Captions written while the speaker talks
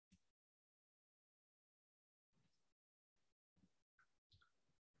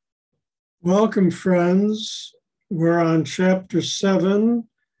Welcome, friends. We're on chapter 7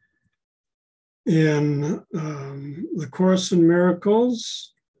 in the Course in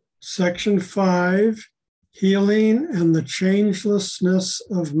Miracles, section 5, Healing and the Changelessness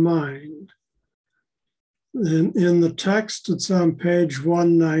of Mind. And in the text, it's on page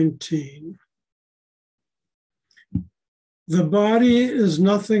 119. The body is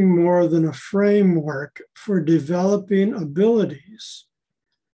nothing more than a framework for developing abilities,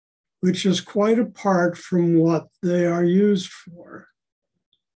 which is quite apart from what they are used for.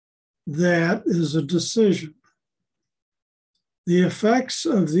 That is a decision. The effects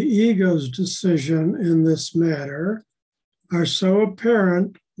of the ego's decision in this matter are so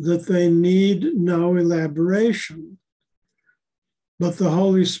apparent that they need no elaboration. But the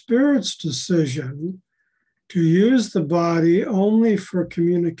Holy Spirit's decision to use the body only for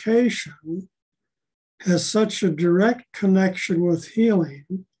communication has such a direct connection with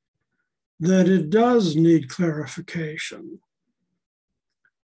healing that it does need clarification.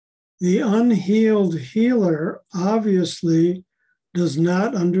 The unhealed healer obviously does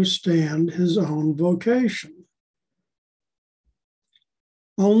not understand his own vocation.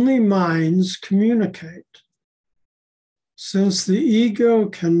 Only minds communicate. Since the ego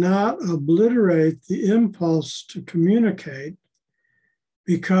cannot obliterate the impulse to communicate,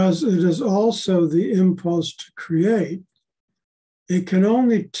 because it is also the impulse to create, it can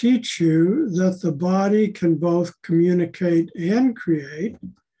only teach you that the body can both communicate and create,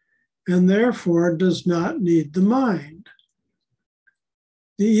 and therefore does not need the mind.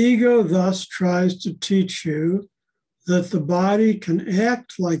 The ego thus tries to teach you that the body can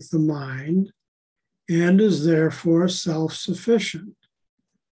act like the mind and is therefore self-sufficient.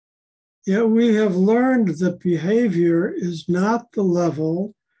 Yet we have learned that behavior is not the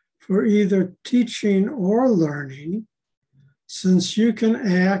level for either teaching or learning, since you can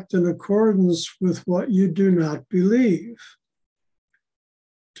act in accordance with what you do not believe.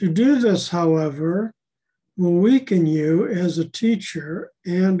 To do this, however, will weaken you as a teacher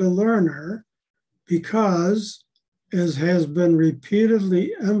and a learner because, as has been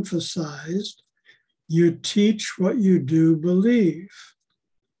repeatedly emphasized, you teach what you do believe.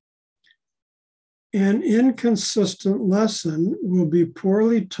 An inconsistent lesson will be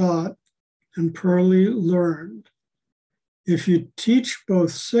poorly taught and poorly learned. If you teach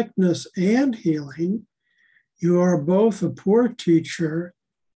both sickness and healing, you are both a poor teacher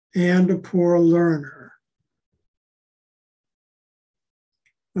and a poor learner.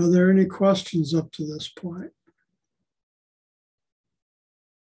 Are there any questions up to this point?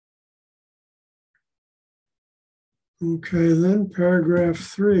 Okay, then paragraph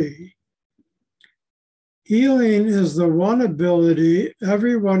 3. Healing is the one ability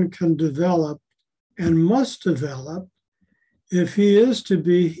everyone can develop and must develop if he is to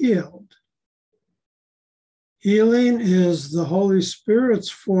be healed. Healing is the Holy Spirit's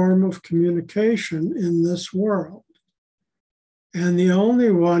form of communication in this world, and the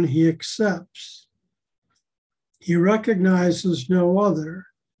only one he accepts. He recognizes no other,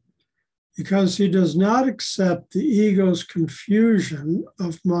 because he does not accept the ego's confusion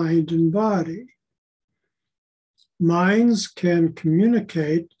of mind and body. Minds can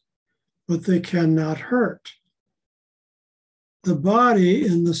communicate, but they cannot hurt. The body,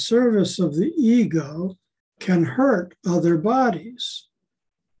 in the service of the ego, can hurt other bodies.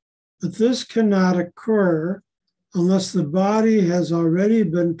 But this cannot occur unless the body has already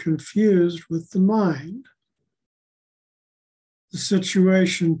been confused with the mind. The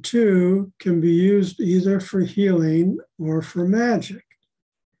situation, too, can be used either for healing or for magic.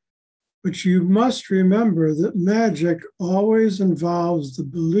 But you must remember that magic always involves the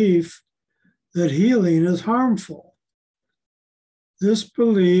belief that healing is harmful. This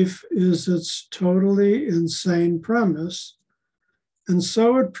belief is its totally insane premise, and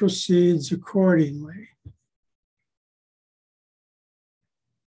so it proceeds accordingly.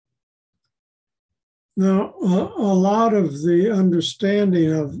 Now, a lot of the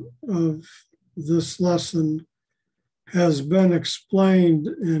understanding of this lesson has been explained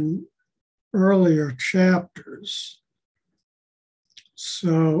in earlier chapters.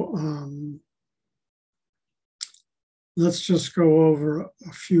 So let's just go over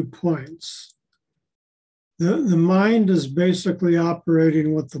a few points. The mind is basically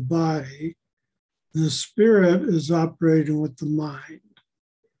operating with the body. The spirit is operating with the mind.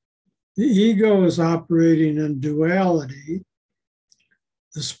 The ego is operating in duality.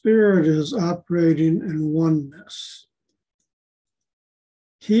 The spirit is operating in oneness.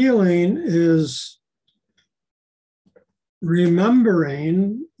 Healing is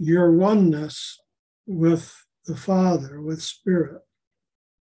remembering your oneness with the Father, with Spirit.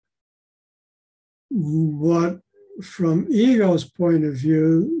 But from ego's point of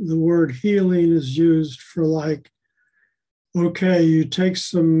view, the word healing is used for like, okay, you take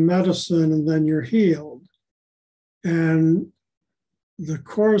some medicine and then you're healed. And the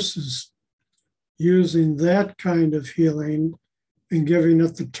Course is using that kind of healing and giving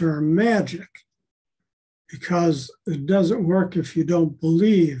it the term magic, because it doesn't work if you don't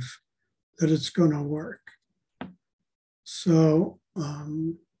believe that it's going to work. So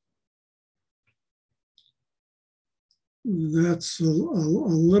that's a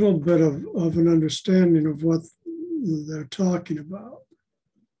little bit of an understanding of what they're talking about.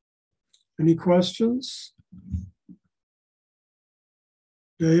 Any questions?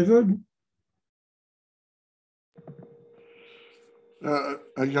 David?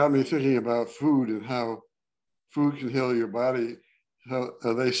 It got me thinking about food and how food can heal your body. How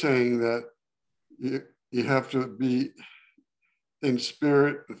are they saying that you have to be in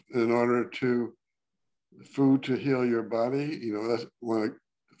spirit in order to food to heal your body? You know, that's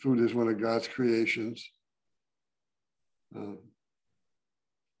food is one of God's creations.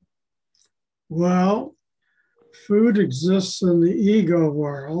 Well, food exists in the ego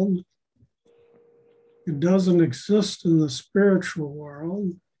world. It doesn't exist in the spiritual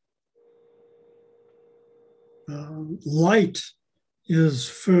world. Light is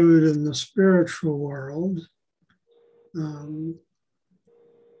food in the spiritual world.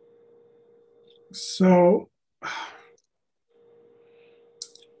 So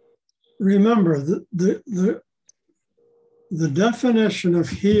remember, the definition of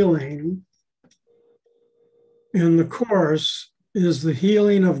healing in the Course is the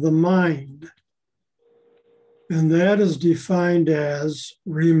healing of the mind. And that is defined as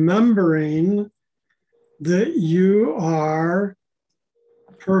remembering that you are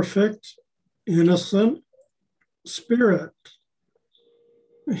perfect, innocent spirit.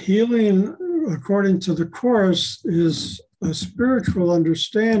 Healing, according to the Course, is a spiritual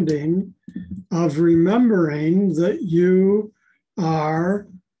understanding of remembering that you are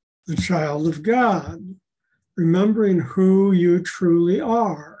the child of God, remembering who you truly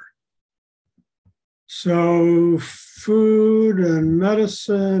are. So food and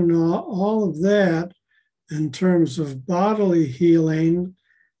medicine, all of that in terms of bodily healing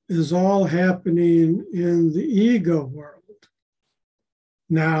is all happening in the ego world.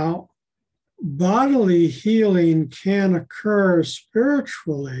 Now, bodily healing can occur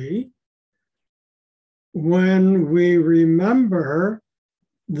spiritually when we remember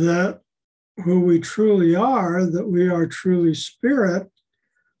that who we truly are, that we are truly spirit,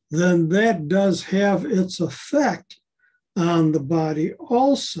 then that does have its effect on the body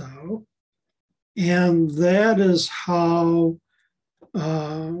also. And that is how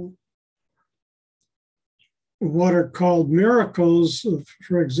what are called miracles,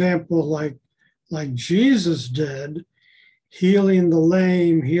 for example, like Jesus did, healing the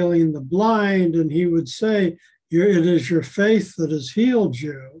lame, healing the blind, and he would say, it is your faith that has healed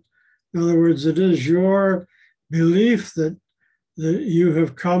you. In other words, it is your belief that you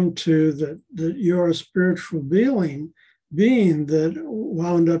have come to, that you're a spiritual being that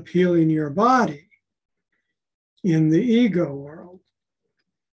wound up healing your body in the ego world,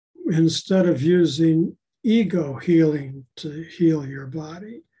 instead of using ego healing to heal your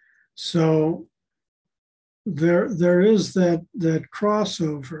body. So there is that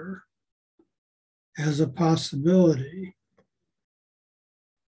crossover as a possibility.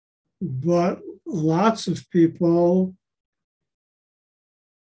 But lots of people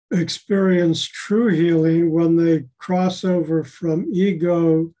experience true healing when they cross over from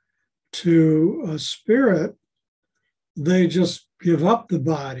ego to a spirit. They just give up the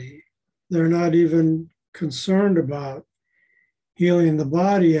body. They're not even concerned about healing the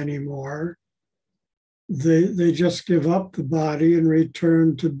body anymore. They just give up the body and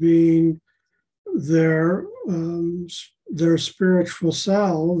return to being their spiritual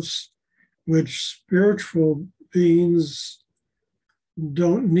selves, which spiritual beings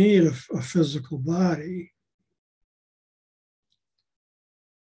don't need a physical body.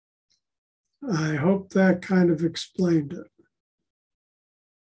 I hope that kind of explained it.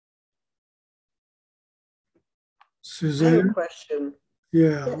 Suzanne? I have a question.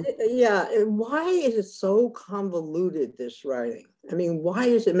 Yeah. Yeah. Why is it so convoluted, this writing? I mean, why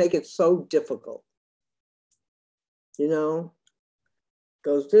does it make it so difficult? You know,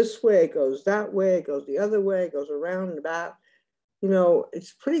 goes this way, it goes that way, it goes the other way, it goes around and back. You know,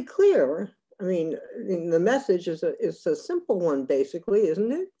 it's pretty clear. I mean, the message is a simple one, basically,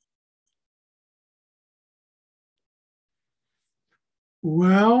 isn't it?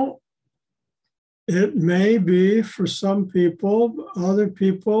 Well, it may be for some people. Other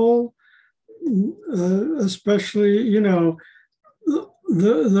people especially, you know,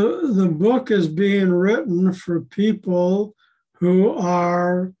 the book is being written for people who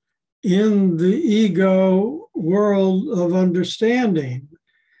are in the ego world of understanding.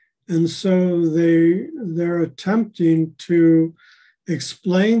 And so they're attempting to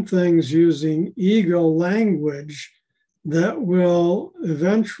explain things using ego language that will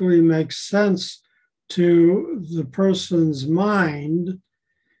eventually make sense to the person's mind.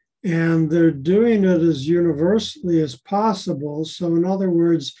 And they're doing it as universally as possible. So in other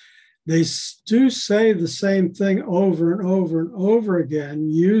words, they do say the same thing over and over and over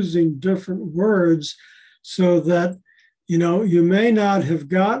again using different words so that, you know, you may not have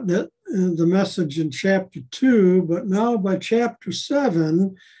gotten it, the message in chapter 2, but now by chapter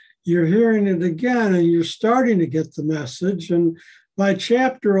 7, you're hearing it again and you're starting to get the message. And by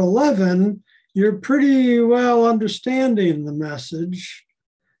chapter 11, you're pretty well understanding the message.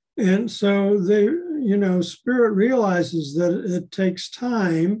 And so they, you know, Spirit realizes that it takes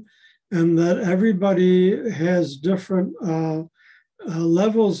time and that everybody has different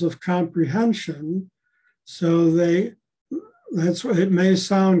levels of comprehension. So that's why it may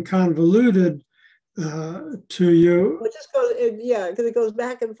sound convoluted to you. Well, it just goes, yeah, because it goes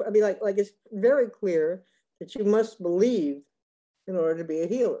back and forth. I mean, like it's very clear that you must believe in order to be a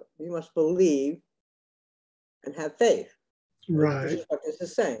healer. You must believe and have faith. Right. Which is what this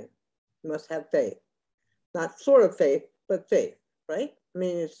is saying. You must have faith. Not sort of faith, but faith, right? I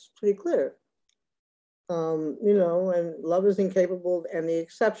mean, it's pretty clear. You know, and love is incapable of any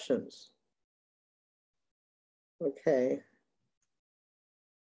exceptions. Okay.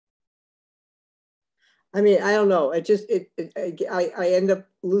 I mean, I don't know. I end up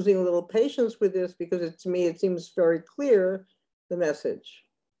losing a little patience with this because to me, it seems very clear, the message.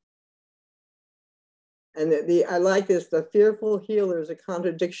 And I like this, the fearful healer is a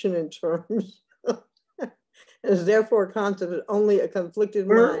contradiction in terms, and is therefore constant only a conflicted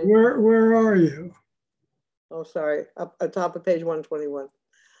mind. Where are you? Oh, sorry, up top of page 121.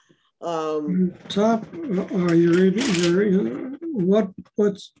 Top, are you reading?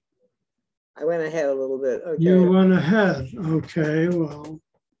 What's? I went ahead a little bit. Okay. You went ahead. Okay,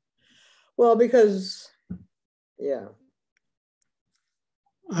 well, because, yeah.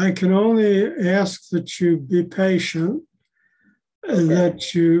 I can only ask that you be patient, and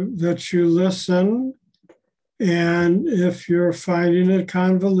that you listen. And if you're finding it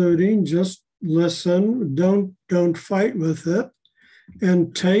convoluting, just listen. Don't fight with it,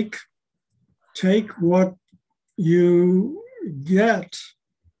 and take what you get,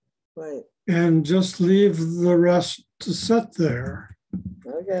 right, and just leave the rest to sit there.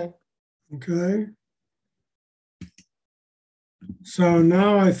 Okay. Okay. So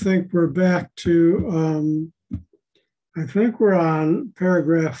now I think we're back to, I think we're on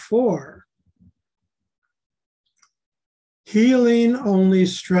paragraph 4. Healing only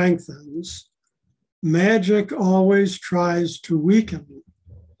strengthens. Magic always tries to weaken.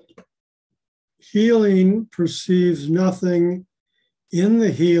 Healing perceives nothing in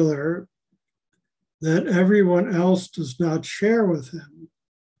the healer that everyone else does not share with him.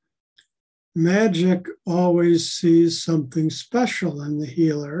 Magic always sees something special in the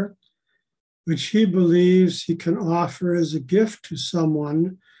healer, which he believes he can offer as a gift to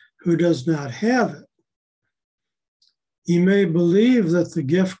someone who does not have it. He may believe that the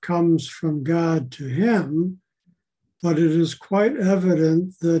gift comes from God to him, but it is quite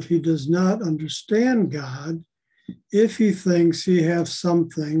evident that he does not understand God if he thinks he has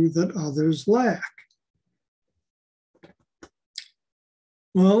something that others lack.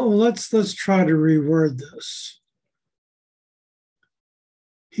 Well, let's try to reword this.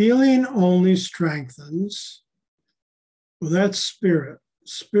 Healing only strengthens. Well, that's spirit.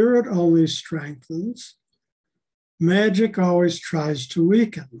 Spirit only strengthens. Magic always tries to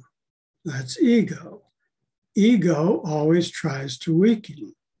weaken. That's ego. Ego always tries to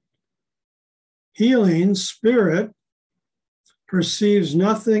weaken. Healing, spirit, perceives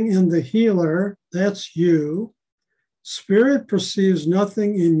nothing in the healer. That's you. Spirit perceives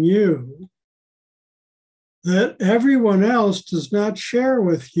nothing in you that everyone else does not share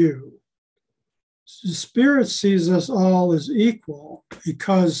with you. Spirit sees us all as equal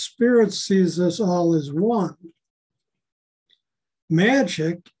because Spirit sees us all as one.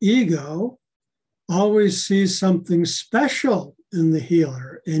 Magic, ego, always sees something special in the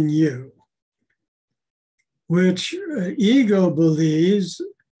healer, in you, which ego believes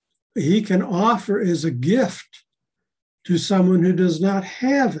he can offer as a gift to someone who does not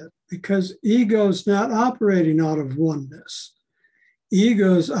have it, because ego is not operating out of oneness.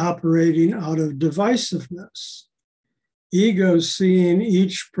 Ego is operating out of divisiveness. ego seeing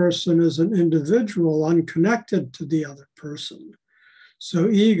each person as an individual unconnected to the other person. So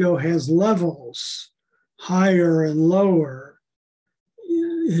ego has levels, higher and lower.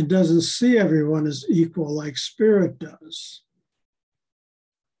 It doesn't see everyone as equal like spirit does.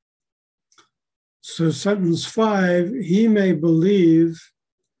 So sentence 5, he may believe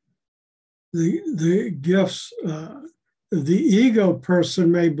the gifts, the ego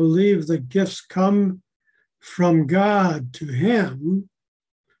person may believe the gifts come from God to him,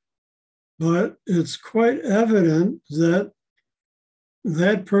 but it's quite evident that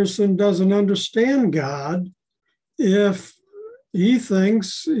that person doesn't understand God if he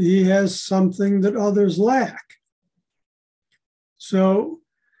thinks he has something that others lack. So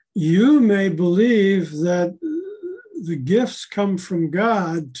you may believe that the gifts come from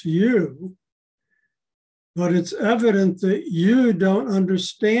God to you, but it's evident that you don't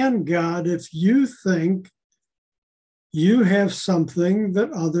understand God if you think you have something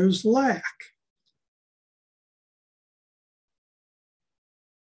that others lack.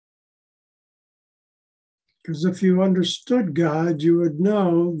 Because if you understood God, you would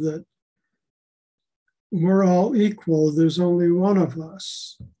know that we're all equal. There's only one of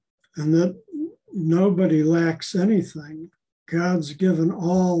us, and that nobody lacks anything. God's given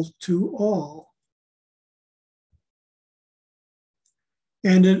all to all.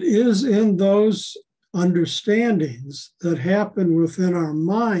 And it is in those understandings that happen within our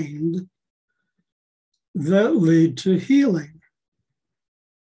mind that lead to healing.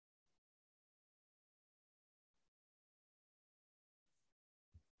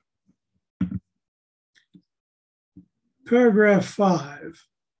 Paragraph 5.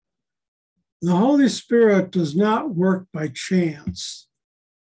 The Holy Spirit does not work by chance,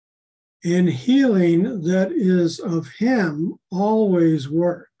 and healing that is of him always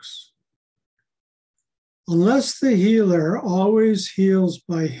works. Unless the healer always heals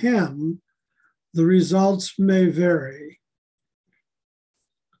by him, the results may vary.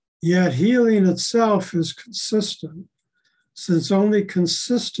 Yet healing itself is consistent, since only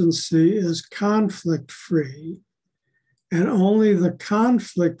consistency is conflict-free, and only the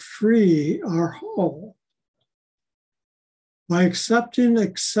conflict-free are whole. By accepting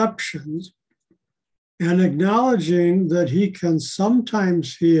exceptions and acknowledging that he can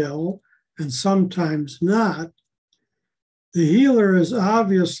sometimes heal and sometimes not, the healer is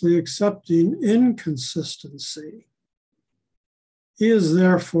obviously accepting inconsistency. He is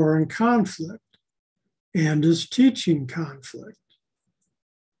therefore in conflict and is teaching conflict.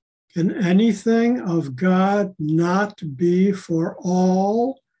 Can anything of God not be for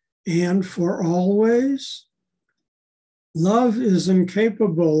all and for always? Love is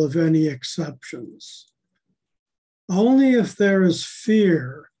incapable of any exceptions. Only if there is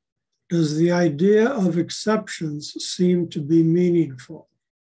fear does the idea of exceptions seem to be meaningful.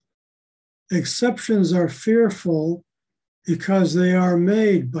 Exceptions are fearful because they are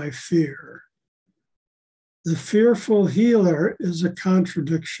made by fear. The fearful healer is a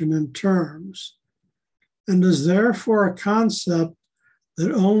contradiction in terms, and is therefore a concept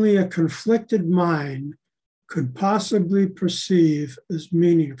that only a conflicted mind could possibly perceive as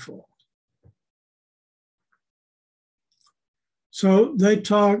meaningful. So they're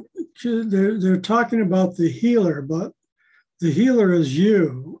talking about the healer, but the healer is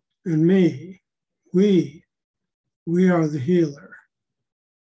you and me. We are the healer.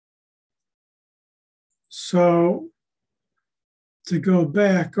 So to go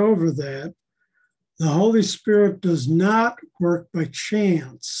back over that, the Holy Spirit does not work by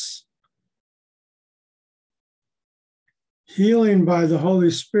chance. Healing by the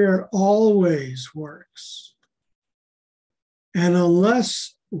Holy Spirit always works. And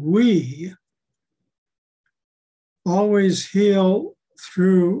unless we always heal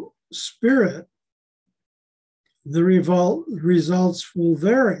through spirit, the results will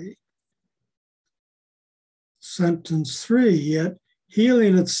vary. Sentence 3, yet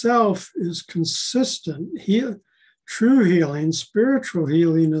healing itself is consistent. True healing, spiritual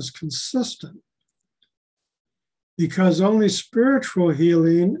healing is consistent, because only spiritual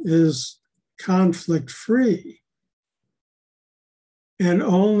healing is conflict-free, and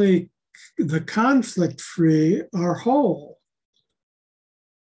only the conflict-free are whole.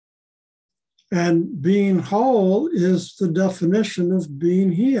 And being whole is the definition of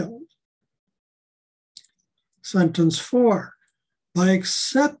being healed. Sentence 4, by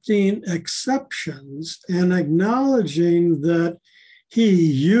accepting exceptions and acknowledging that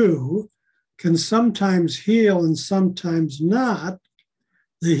you, can sometimes heal and sometimes not,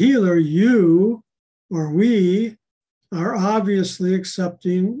 the healer, you or we, are obviously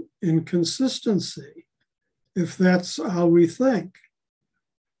accepting inconsistency. if that's how we think.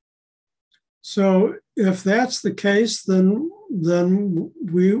 So if that's the case, then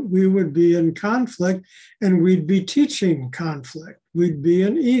we would be in conflict, and we'd be teaching conflict. We'd be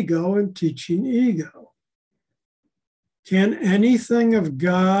in ego and teaching ego. Can anything of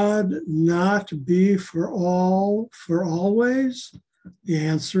God not be for all, for always? The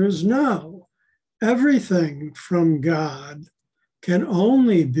answer is no. Everything from God can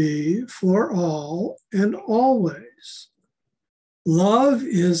only be for all and always. Love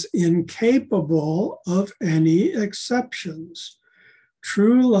is incapable of any exceptions.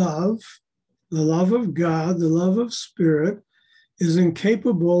 True love, the love of God, the love of Spirit, is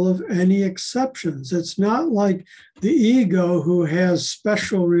incapable of any exceptions. It's not like the ego who has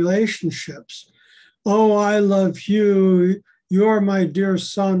special relationships. Oh, I love you. You're my dear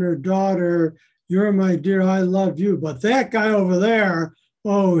son or daughter. You're my dear, I love you. But that guy over there,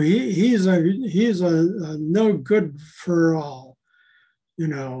 oh, he's a no good for all. You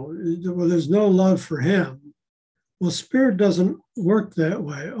know, well, there's no love for him. Well, Spirit doesn't work that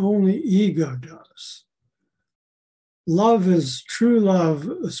way. Only ego does. Love is true love.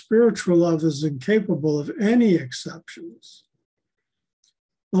 Spiritual love is incapable of any exceptions.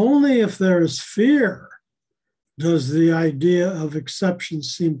 Only if there is fear does the idea of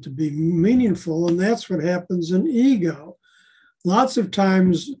exceptions seem to be meaningful, and that's what happens in ego. Lots of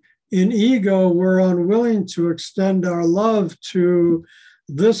times in ego, we're unwilling to extend our love to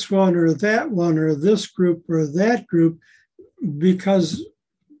this one or this group or that group, because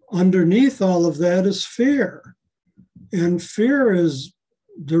underneath all of that is fear. And fear is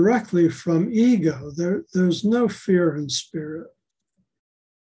directly from ego. There's no fear in Spirit.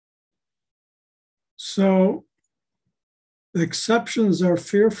 So exceptions are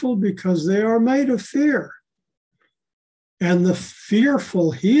fearful because they are made of fear. And the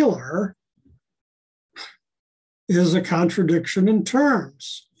fearful healer is a contradiction in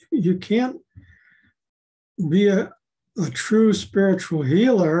terms. You can't be a true spiritual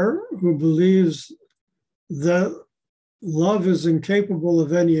healer who believes that love is incapable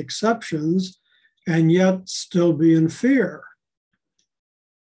of any exceptions and yet still be in fear.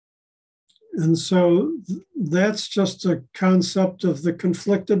 And so that's just a concept of the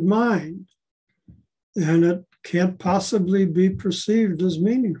conflicted mind, and it can't possibly be perceived as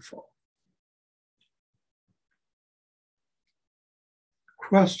meaningful.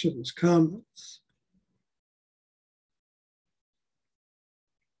 Questions, comments?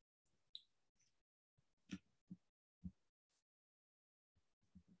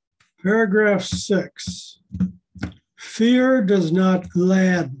 Paragraph 6. Fear does not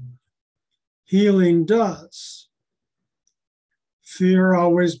gladden. Healing does. Fear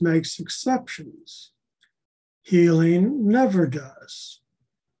always makes exceptions. Healing never does.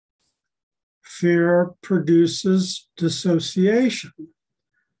 Fear produces dissociation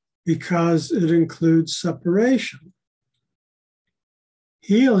because it includes separation.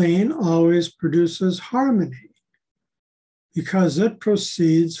 Healing always produces harmony because it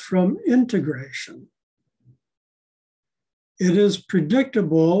proceeds from integration. It is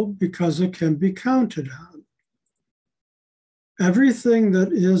predictable because it can be counted on. Everything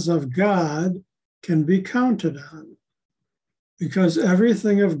that is of God can be counted on because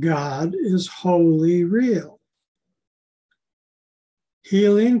everything of God is wholly real.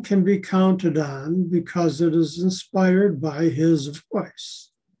 Healing can be counted on because it is inspired by His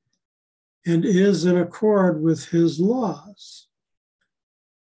voice and is in accord with His laws.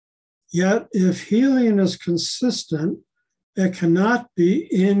 Yet, if healing is consistent, it cannot be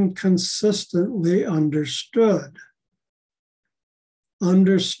inconsistently understood.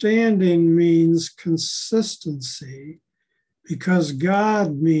 Understanding means consistency because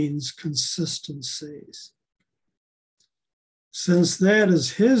God means consistencies. Since that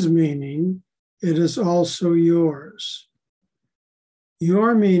is His meaning, it is also yours.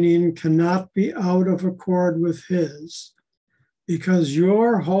 Your meaning cannot be out of accord with His because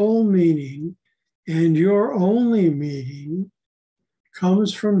your whole meaning and your only meaning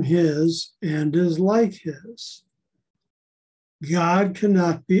comes from His and is like His. God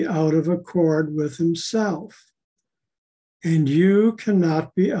cannot be out of accord with Himself, and you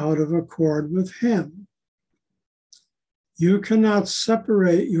cannot be out of accord with Him. You cannot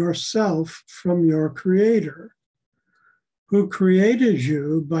separate yourself from your Creator, who created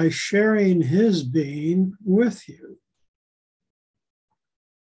you by sharing His being with you.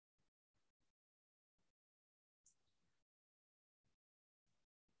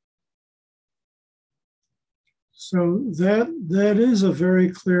 So that is a very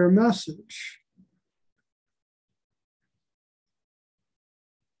clear message.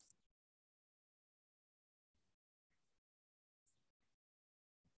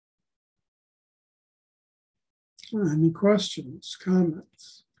 Any questions,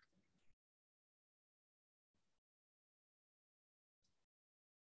 comments?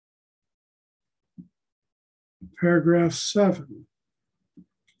 Paragraph 7.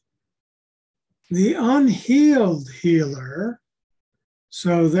 The unhealed healer.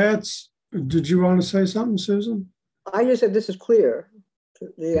 So that's, did you want to say something, Susan? I just said this is clear.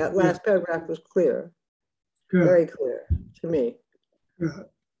 The last paragraph was clear. Good. Very clear to me. Good.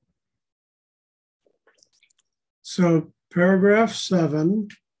 So paragraph 7,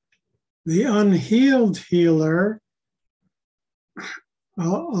 the unhealed healer,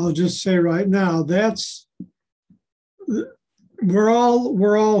 I'll just say right now, that's, we're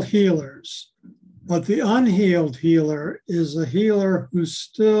all healers, but the unhealed healer is a healer who's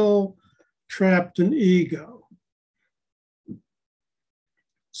still trapped in ego.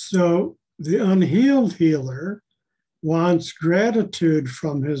 So the unhealed healer wants gratitude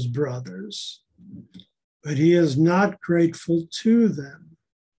from his brothers, but he is not grateful to them.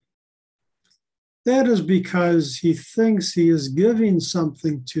 That is because he thinks he is giving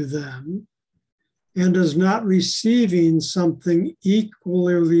something to them and is not receiving something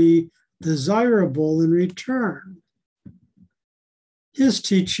equally desirable in return. His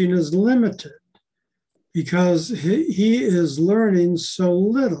teaching is limited because he is learning so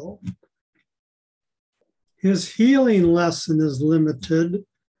little. His healing lesson is limited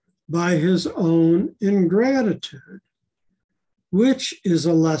by his own ingratitude, which is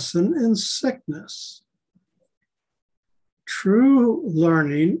a lesson in sickness. True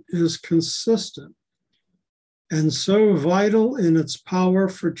learning is consistent and so vital in its power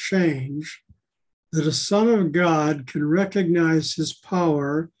for change that a son of God can recognize his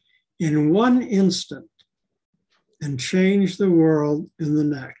power in one instant and change the world in the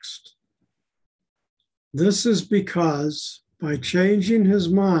next. This is because by changing his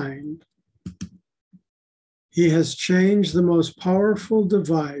mind, he has changed the most powerful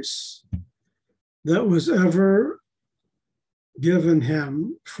device that was ever given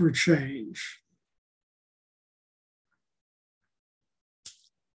him for change.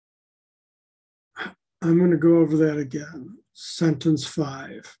 I'm going to go over that again. Sentence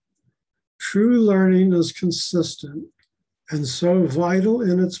 5. True learning is consistent and so vital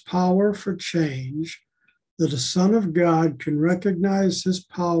in its power for change that a son of God can recognize his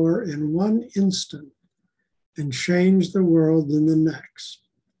power in one instant and change the world in the next.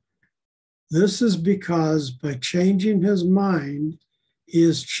 This is because by changing his mind, he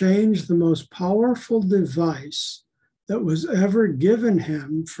has changed the most powerful device that was ever given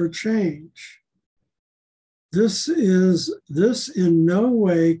him for change. This in no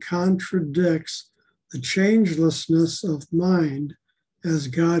way contradicts the changelessness of mind as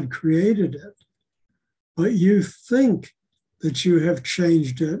God created it, but you think that you have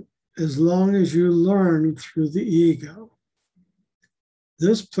changed it as long as you learn through the ego.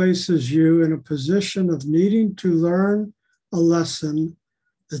 This places you in a position of needing to learn a lesson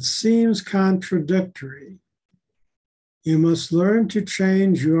that seems contradictory. You must learn to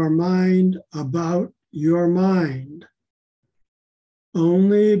change your mind about your mind.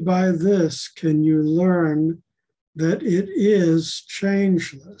 Only by this can you learn that it is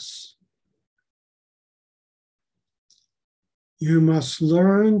changeless. You must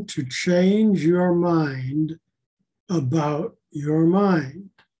learn to change your mind about your mind.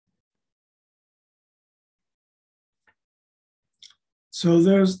 So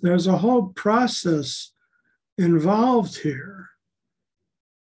there's a whole process involved here.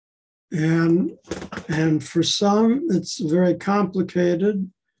 And for some, it's very complicated.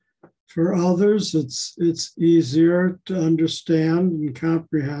 For others, it's easier to understand and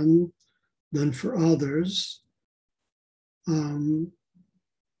comprehend than for others. A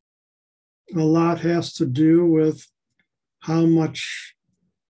lot has to do with how much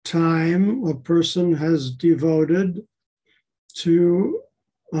time a person has devoted to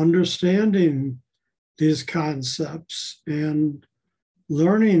understanding these concepts and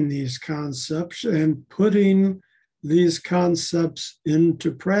learning these concepts and putting these concepts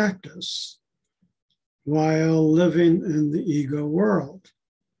into practice while living in the ego world.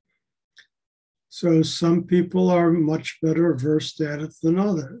 So some people are much better versed at it than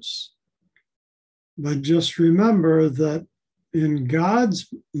others. But just remember that in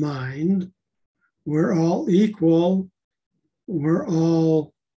God's mind, we're all equal, we're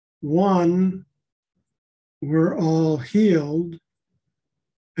all one, we're all healed.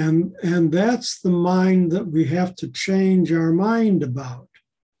 And that's the mind that we have to change our mind about.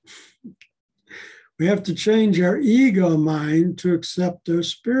 We have to change our ego mind to accept our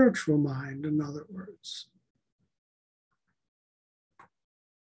spiritual mind, in other words.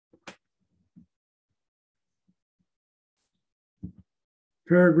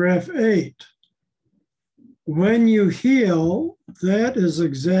 Paragraph 8. When you heal, that is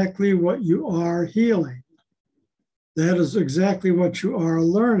exactly what you are healing. That is exactly what you are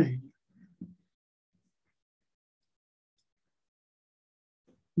learning.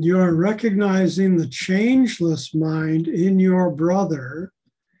 You are recognizing the changeless mind in your brother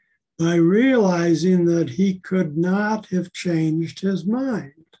by realizing that he could not have changed his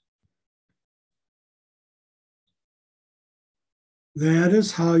mind. That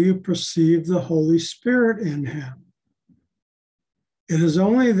is how you perceive the Holy Spirit in him. It is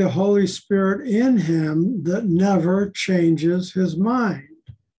only the Holy Spirit in him that never changes his mind.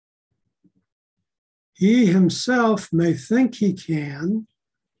 He himself may think he can,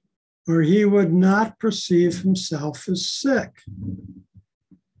 or he would not perceive himself as sick.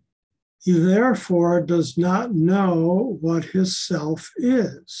 He therefore does not know what his self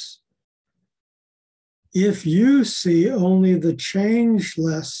is. If you see only the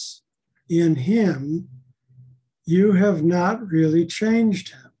changeless in him, you have not really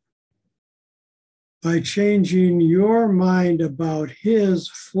changed him. By changing your mind about his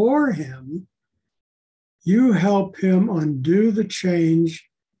for him, you help him undo the change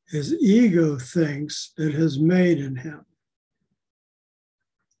his ego thinks it has made in him.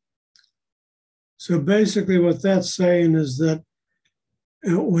 So basically what that's saying is that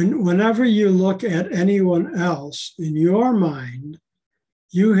whenever you look at anyone else in your mind,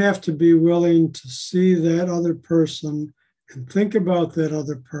 you have to be willing to see that other person and think about that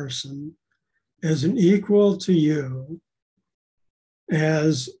other person as an equal to you,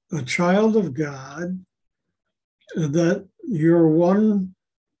 as a child of God, that you're one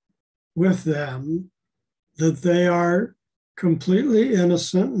with them, that they are completely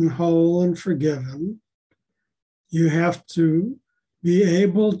innocent and whole and forgiven. You have to be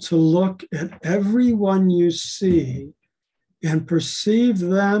able to look at everyone you see and perceive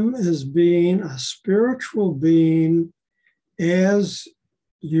them as being a spiritual being as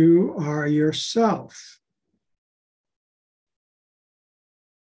you are yourself.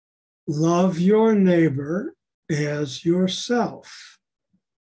 Love your neighbor as yourself.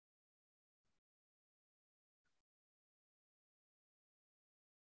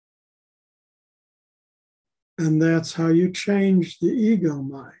 And that's how you change the ego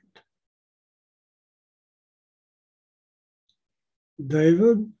mind.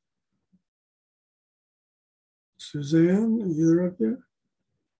 David, Suzanne, either of you?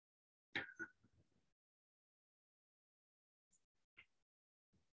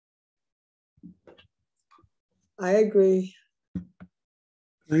 I agree.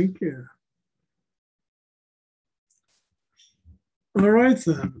 Thank you. All right,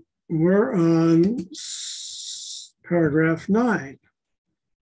 then. We're on paragraph 9.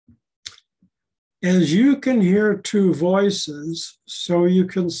 As you can hear two voices, so you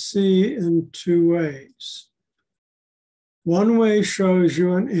can see in two ways. One way shows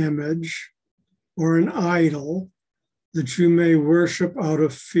you an image or an idol that you may worship out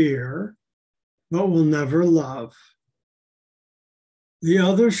of fear, but will never love. The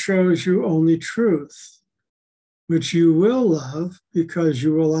other shows you only truth, which you will love because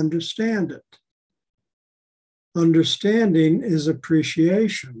you will understand it. Understanding is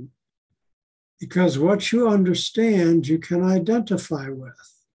appreciation, because what you understand, you can identify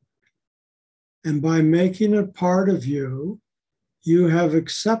with. And by making it part of you, you have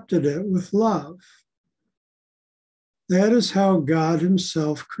accepted it with love. That is how God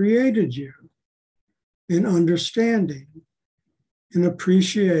himself created you, in understanding, in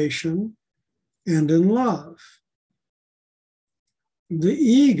appreciation, and in love. The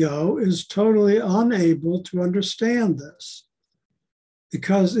ego is totally unable to understand this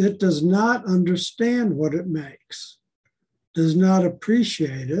because it does not understand what it makes, does not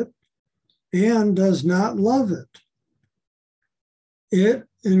appreciate it, and does not love it. It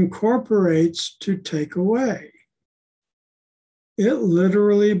incorporates to take away. It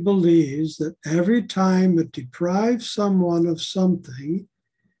literally believes that every time it deprives someone of something,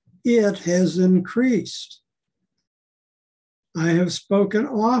 it has increased. I have spoken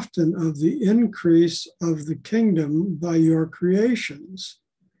often of the increase of the kingdom by your creations,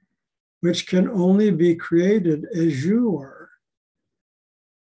 which can only be created as you are.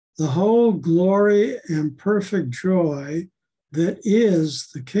 The whole glory and perfect joy that is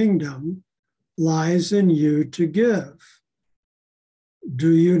the kingdom lies in you to give.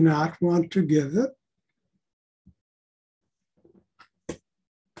 Do you not want to give it?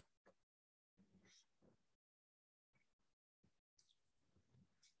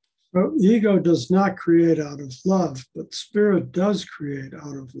 So ego does not create out of love, but spirit does create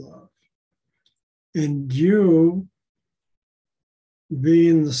out of love. And you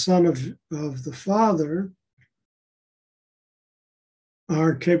being the Son of the Father,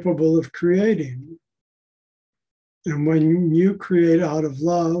 are capable of creating. And when you create out of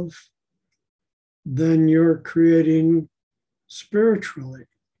love, then you're creating spiritually.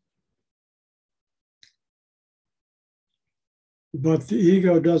 But the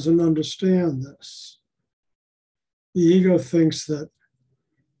ego doesn't understand this. The ego thinks that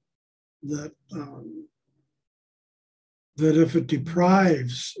if it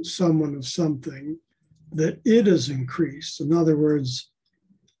deprives someone of something, that it is increased. In other words,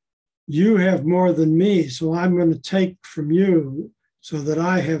 you have more than me, so I'm going to take from you so that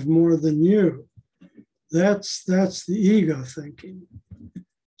I have more than you. That's the ego thinking.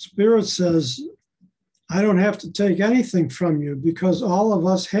 Spirit says, I don't have to take anything from you because all of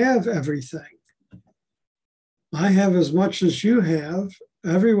us have everything. I have as much as you have.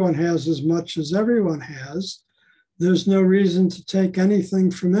 Everyone has as much as everyone has. There's no reason to take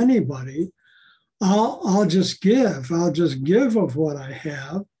anything from anybody. I'll just give. I'll just give of what I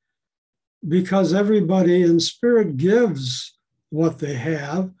have because everybody in spirit gives what they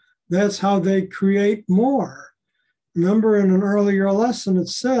have. That's how they create more. Remember in an earlier lesson, it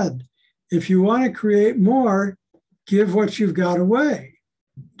said, if you want to create more, give what you've got away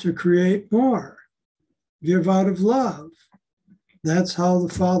to create more. Give out of love. That's how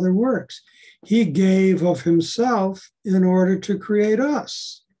the Father works. He gave of himself in order to create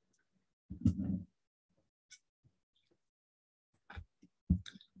us.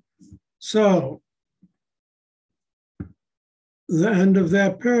 So, the end of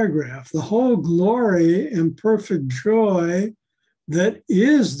that paragraph, the whole glory and perfect joy that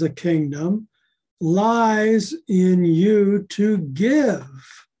is the kingdom lies in you to give.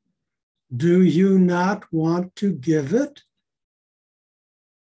 Do you not want to give it?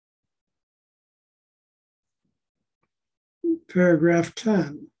 Paragraph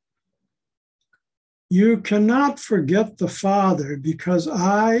 10. You cannot forget the Father because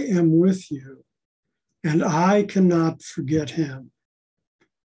I am with you, and I cannot forget him.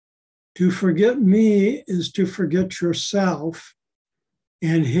 To forget me is to forget yourself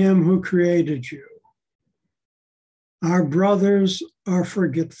and him who created you. Our brothers are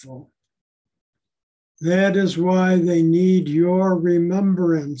forgetful. That is why they need your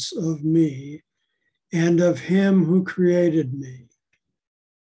remembrance of me and of him who created me.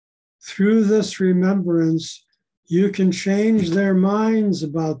 Through this remembrance, you can change their minds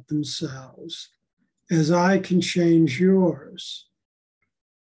about themselves, as I can change yours.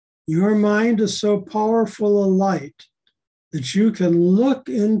 Your mind is so powerful a light that you can look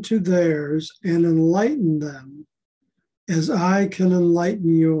into theirs and enlighten them, as I can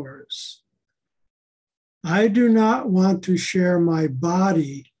enlighten yours. I do not want to share my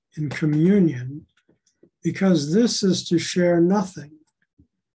body in communion, because this is to share nothing.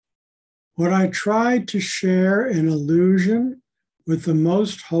 Would I try to share an illusion with the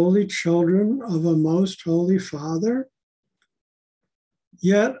most holy children of a most holy Father?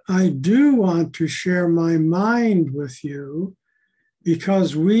 Yet I do want to share my mind with you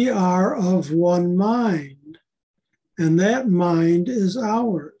because we are of one mind, and that mind is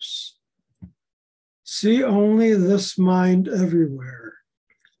ours. See only this mind everywhere,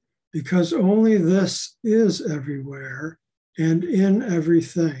 because only this is everywhere and in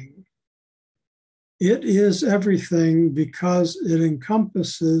everything. It is everything because it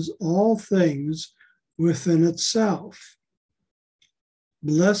encompasses all things within itself.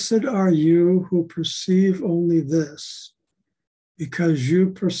 Blessed are you who perceive only this, because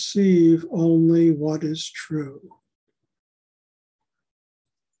you perceive only what is true.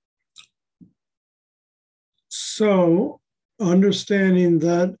 So, understanding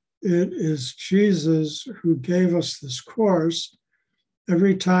that it is Jesus who gave us this course,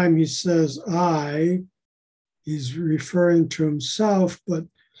 every time he says I, he's referring to himself, but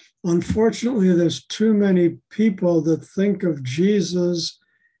unfortunately, there's too many people that think of Jesus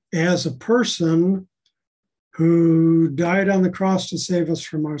as a person who died on the cross to save us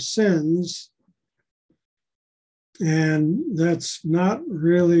from our sins. And that's not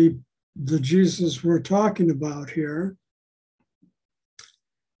really the Jesus we're talking about here.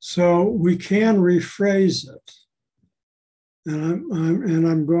 So we can rephrase it. And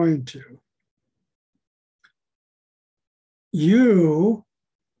I'm going to. You,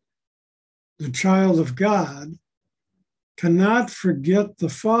 the child of God, cannot forget the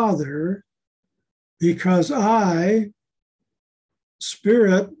Father because I,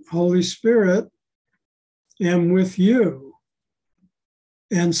 Spirit, Holy Spirit, am with you.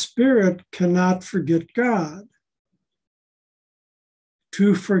 And Spirit cannot forget God.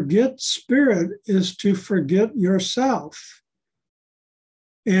 To forget Spirit is to forget yourself.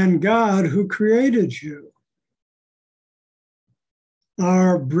 and God who created you.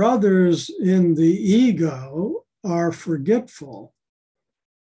 Our brothers in the ego are forgetful.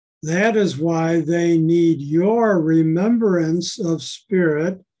 That is why they need your remembrance of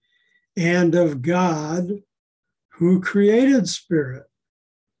spirit and of God who created spirit.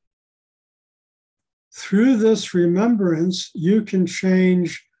 Through this remembrance, you can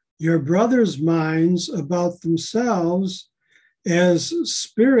change your brothers' minds about themselves as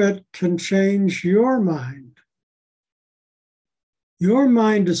spirit can change your mind. Your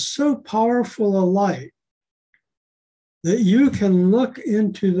mind is so powerful a light that you can look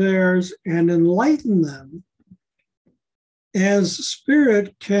into theirs and enlighten them as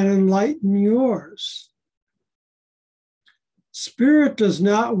spirit can enlighten yours. Spirit does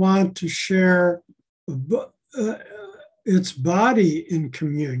not want to share its body in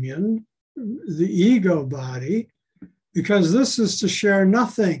communion, the ego body, because this is to share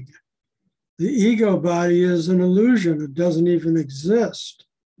nothing. The ego body is an illusion. It doesn't even exist.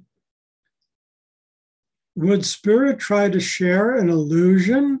 Would spirit try to share an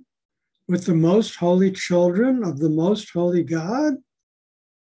illusion with the most holy children of the most holy God?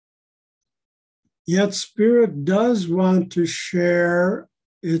 Yet spirit does want to share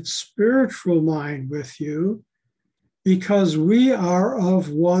its spiritual mind with you because we are of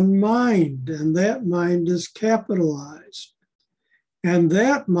one mind, and that mind is capitalized. And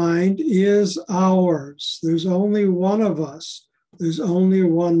that mind is ours. There's only one of us. There's only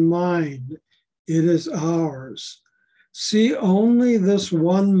one mind. It is ours. See only this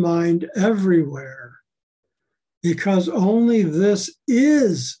one mind everywhere, because only this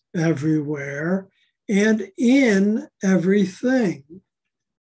is everywhere and in everything.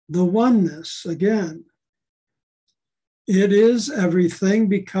 The oneness, again. It is everything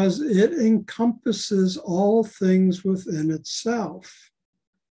because it encompasses all things within itself.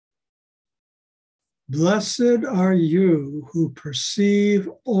 Blessed are you who perceive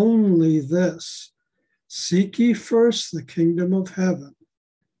only this. Seek ye first the kingdom of heaven,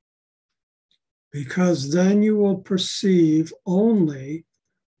 because then you will perceive only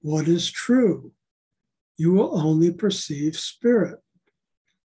what is true. You will only perceive spirit.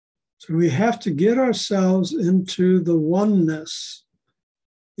 So we have to get ourselves into the oneness,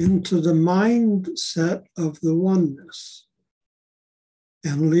 into the mindset of the oneness,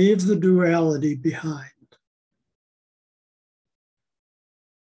 and leave the duality behind.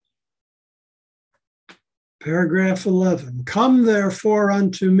 Paragraph 11, come therefore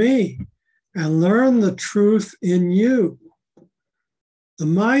unto me and learn the truth in you. The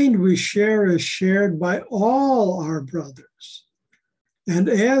mind we share is shared by all our brothers. And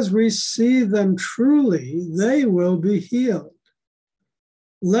as we see them truly, they will be healed.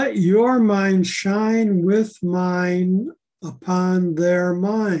 Let your mind shine with mine upon their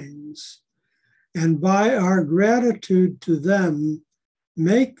minds, and by our gratitude to them,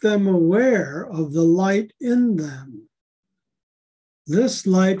 make them aware of the light in them. This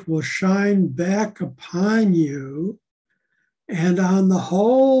light will shine back upon you and on the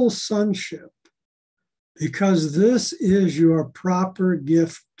whole sonship, because this is your proper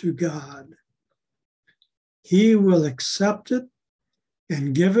gift to God. He will accept it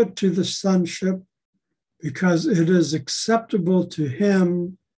and give it to the sonship because it is acceptable to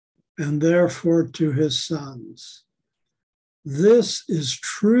him and therefore to his sons. This is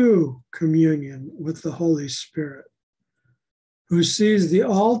true communion with the Holy Spirit, who sees the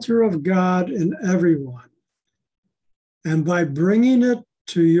altar of God in everyone. And by bringing it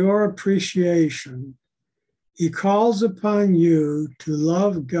to your appreciation, he calls upon you to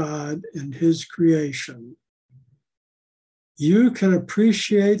love God and his creation. You can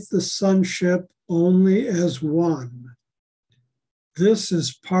appreciate the sonship only as one. This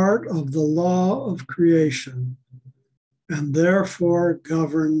is part of the law of creation and therefore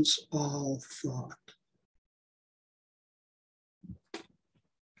governs all thought.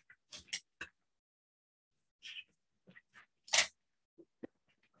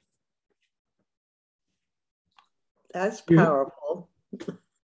 That's powerful.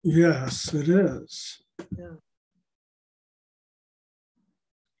 Yes, it is. Yeah.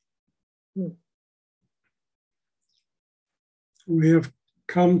 We have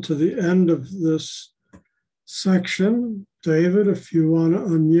come to the end of this section. David, if you want to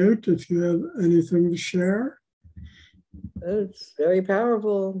unmute, if you have anything to share. It's very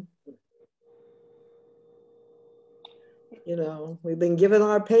powerful. You know, we've been given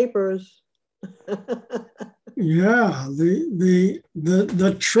our papers. Yeah,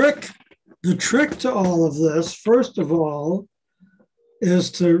 the trick to all of this, first of all, is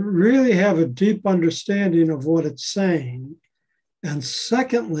to really have a deep understanding of what it's saying And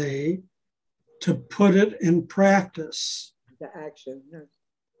secondly, to put it in practice. The action. Yeah.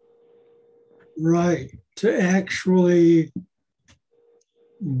 Right. To actually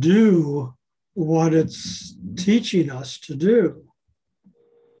do what it's teaching us to do.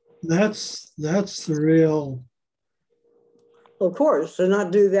 That's the real. Of course, to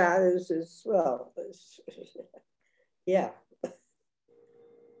not do that is well, yeah.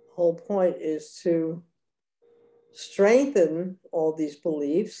 Whole point is to strengthen all these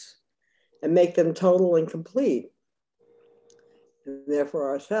beliefs and make them total and complete, and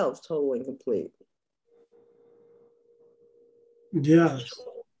therefore ourselves total and complete. Yes.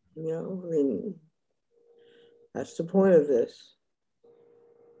 You know, I mean, that's the point of this.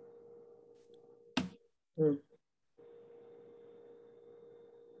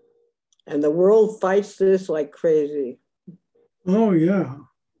 And the world fights this like crazy. Oh, yeah.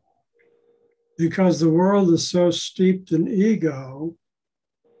 Because the world is so steeped in ego.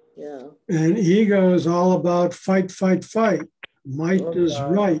 Yeah. And ego is all about fight, fight, fight. Might is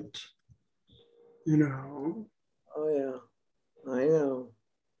God. right. You know. Oh, yeah. I know.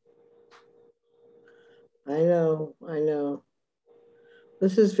 I know. I know.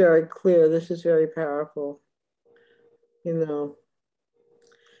 This is very clear. This is very powerful. You know.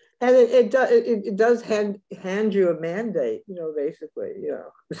 And it does hand you a mandate, you know, basically, you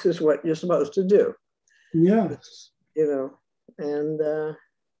know, this is what you're supposed to do. Yes. You know, and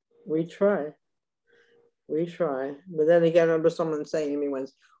we try. But then again, I remember someone saying to me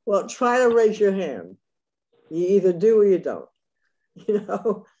once, well, try to raise your hand. You either do or you don't, you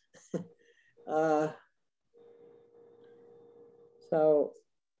know? So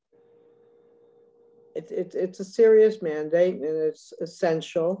it's a serious mandate and it's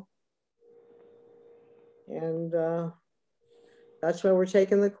essential. And that's why we're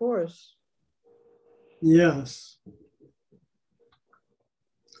taking the course. Yes.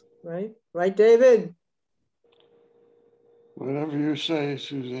 Right? Right, David? Whatever you say,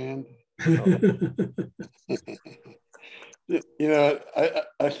 Suzanne. You know,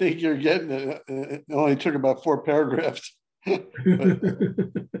 I think you're getting it. It only took about 4 paragraphs. But,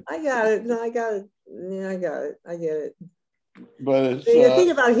 I got it. No, I got it. Yeah, I got it. I get it. But it's, the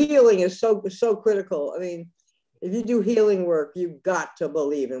thing about healing is so critical. I mean, if you do healing work, you've got to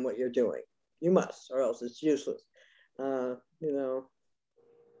believe in what you're doing. You must, or else it's useless. You know,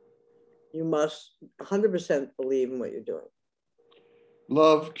 you must 100% believe in what you're doing.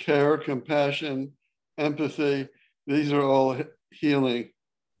 Love, care, compassion, empathy. These are all healing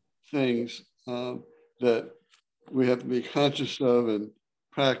things that we have to be conscious of and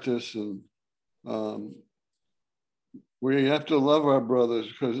practice. And we have to love our brothers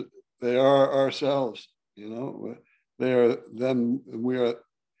because they are ourselves, you know. They are them, we are.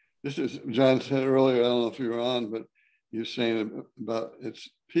 This is, John said earlier, I don't know if you were on, but you're saying about it's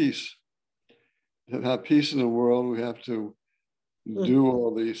peace. To have peace in the world, we have to do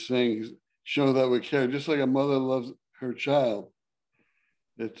all these things, show that we care, just like a mother loves her child.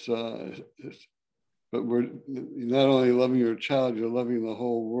 But we're not only loving your child, you're loving the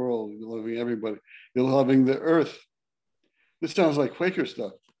whole world, you're loving everybody, you're loving the earth. This sounds like Quaker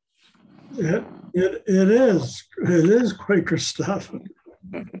stuff. It is Quaker stuff.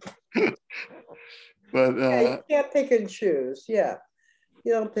 But you can't pick and choose. Yeah,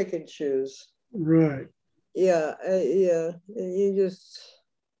 you don't pick and choose. Right. Yeah,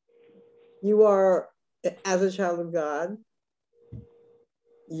 you are, as a child of God,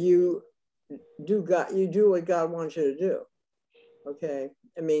 you do what God wants you to do. Okay,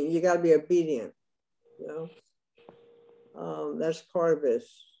 I mean, you got to be obedient. You know, that's part of it,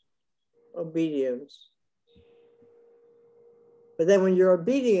 obedience. But then when you're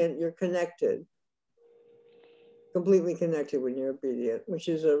obedient, you're connected, completely connected when you're obedient, which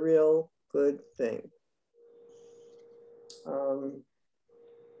is a real good thing.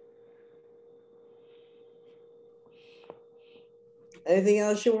 Anything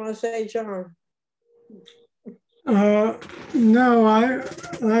else you want to say, John? No,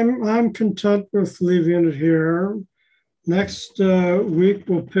 I'm content with leaving it here. Next week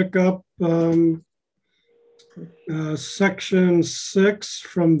we'll pick up section 6,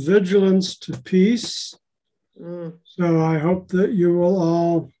 from vigilance to peace. So I hope that you will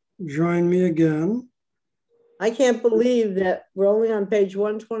all join me again. I can't believe that we're only on page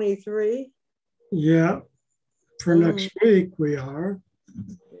 123. Yeah, for next week we are.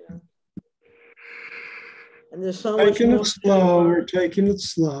 Yeah. And there's so much taking it slow. We're taking it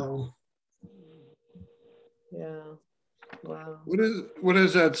slow. Yeah. Wow. What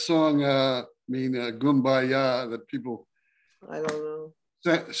is that song mean? Kumbaya, that people I don't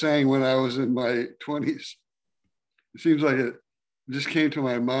know. sang when I was in my 20s. It seems like just came to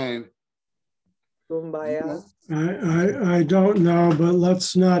my mind. Kumbaya. I don't know, but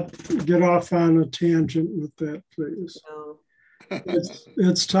let's not get off on a tangent with that, please. No.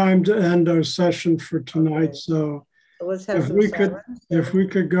 It's time to end our session for tonight. Okay. So Let's have if some we silence. if we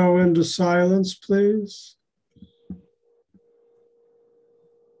could go into silence, please.